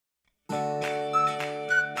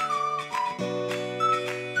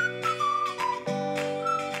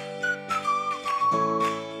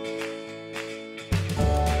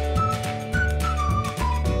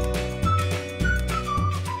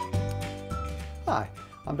Hi,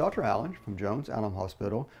 I'm Dr. Allen from Jones Animal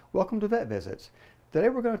Hospital. Welcome to Vet Visits. Today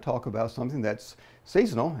we're going to talk about something that's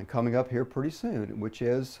seasonal and coming up here pretty soon, which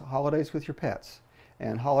is holidays with your pets.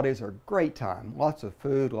 And holidays are a great time. Lots of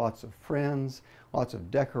food, lots of friends, lots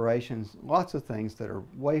of decorations, lots of things that are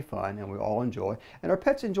way fun and we all enjoy. And our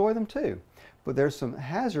pets enjoy them too. But there's some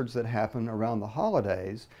hazards that happen around the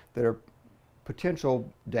holidays that are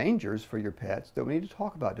potential dangers for your pets that we need to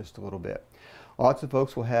talk about just a little bit. Lots of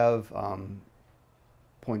folks will have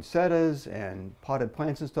poinsettias and potted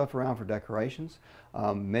plants and stuff around for decorations.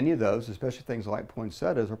 Many of those, especially things like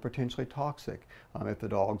poinsettias, are potentially toxic if the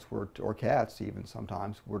dogs were to, or cats even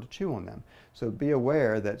sometimes, were to chew on them. So be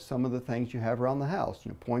aware that some of the things you have around the house,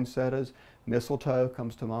 poinsettias, mistletoe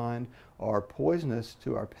comes to mind, are poisonous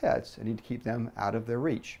to our pets and need to keep them out of their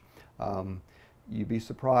reach. You'd be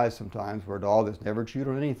surprised sometimes where a dog that's never chewed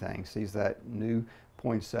on anything sees that new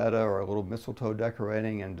poinsettia or a little mistletoe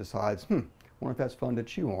decorating and decides, wonder if that's fun to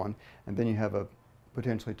chew on, and then you have a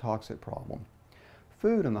potentially toxic problem.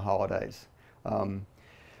 Food in the holidays.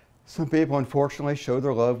 Some people unfortunately show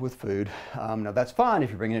their love with food. Now that's fine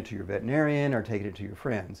if you're bringing it to your veterinarian or taking it to your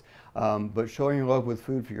friends, but showing your love with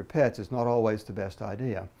food for your pets is not always the best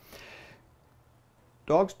idea.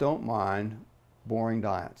 Dogs don't mind boring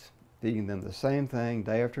diets. Feeding them the same thing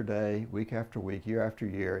day after day, week after week, year after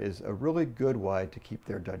year is a really good way to keep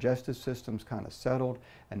their digestive systems kind of settled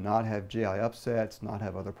and not have GI upsets, not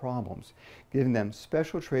have other problems. Giving them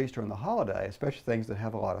special treats during the holiday, especially things that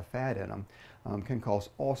have a lot of fat in them, can cause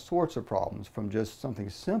all sorts of problems, from just something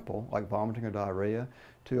simple like vomiting or diarrhea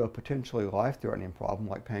to a potentially life-threatening problem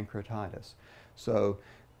like pancreatitis. So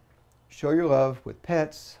show your love with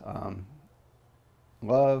pets,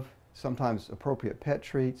 sometimes appropriate pet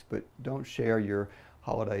treats, but don't share your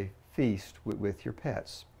holiday feast with your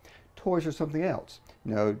pets. Toys are something else.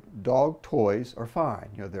 Dog toys are fine.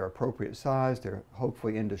 They're appropriate size, they're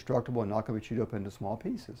hopefully indestructible and not going to be chewed up into small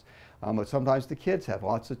pieces. But sometimes the kids have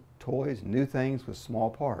lots of toys, new things with small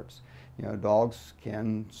parts. Dogs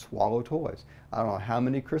can swallow toys. I don't know how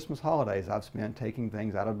many Christmas holidays I've spent taking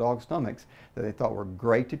things out of dogs' stomachs that they thought were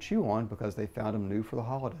great to chew on because they found them new for the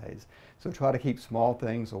holidays. So try to keep small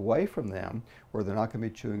things away from them where they're not going to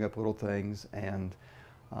be chewing up little things and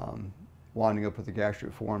winding up with a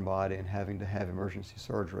gastric foreign body and having to have emergency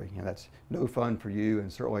surgery. That's no fun for you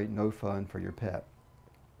and certainly no fun for your pet.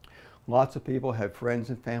 Lots of people have friends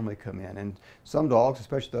and family come in, and some dogs,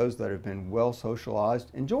 especially those that have been well socialized,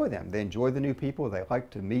 enjoy them. They enjoy the new people. They like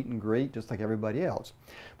to meet and greet just like everybody else.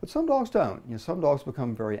 But some dogs don't. Some dogs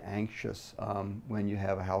become very anxious when you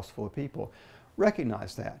have a house full of people.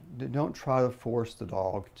 Recognize that. Don't try to force the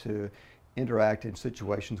dog to interact in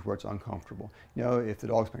situations where it's uncomfortable. If the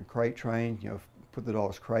dog's been crate trained, put the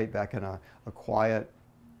dog's crate back in a quiet,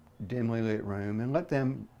 dimly lit room and let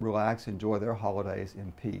them relax, enjoy their holidays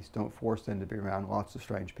in peace. Don't force them to be around lots of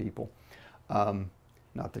strange people.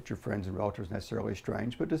 Not that your friends and relatives are necessarily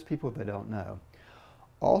strange, but just people they don't know.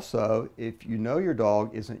 Also, if you know your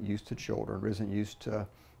dog isn't used to children or isn't used to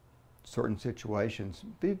certain situations,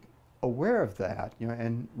 be aware of that,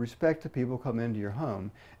 and respect the people who come into your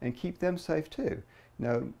home and keep them safe too.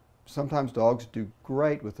 Sometimes dogs do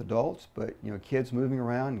great with adults, but kids moving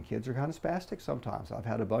around, and kids are kind of spastic sometimes. I've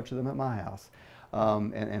had a bunch of them at my house,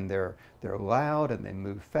 and they're loud and they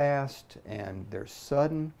move fast and they're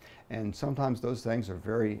sudden, and sometimes those things are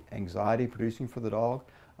very anxiety producing for the dog.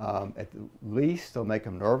 At the least, they'll make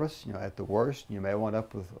them nervous. At the worst, you may wind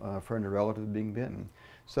up with a friend or relative being bitten.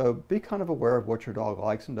 So be kind of aware of what your dog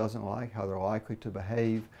likes and doesn't like, how they're likely to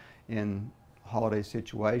behave in holiday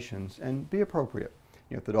situations, and be appropriate.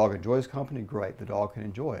 If the dog enjoys company, great, the dog can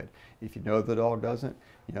enjoy it. If you know the dog doesn't,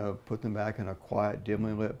 put them back in a quiet,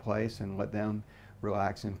 dimly lit place and let them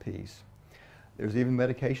relax in peace. There's even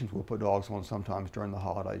medications we'll put dogs on sometimes during the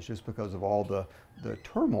holidays just because of all the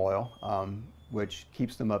turmoil which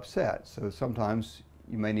keeps them upset. So sometimes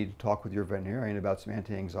you may need to talk with your veterinarian about some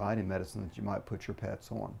anti-anxiety medicine that you might put your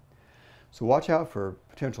pets on. So watch out for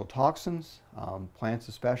potential toxins, plants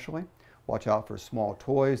especially. Watch out for small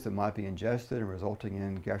toys that might be ingested and resulting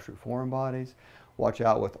in gastric foreign bodies. Watch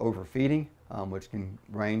out with overfeeding, which can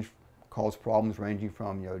cause problems ranging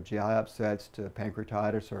from GI upsets to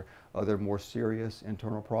pancreatitis or other more serious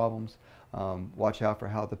internal problems. Watch out for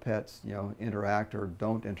how the pets interact or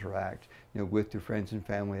don't interact with your friends and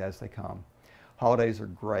family as they come. Holidays are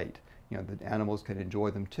great. The animals can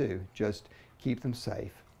enjoy them too. Just keep them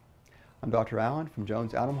safe. I'm Dr. Allen from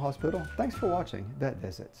Jones Animal Hospital. Thanks for watching Vet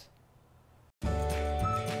Visits.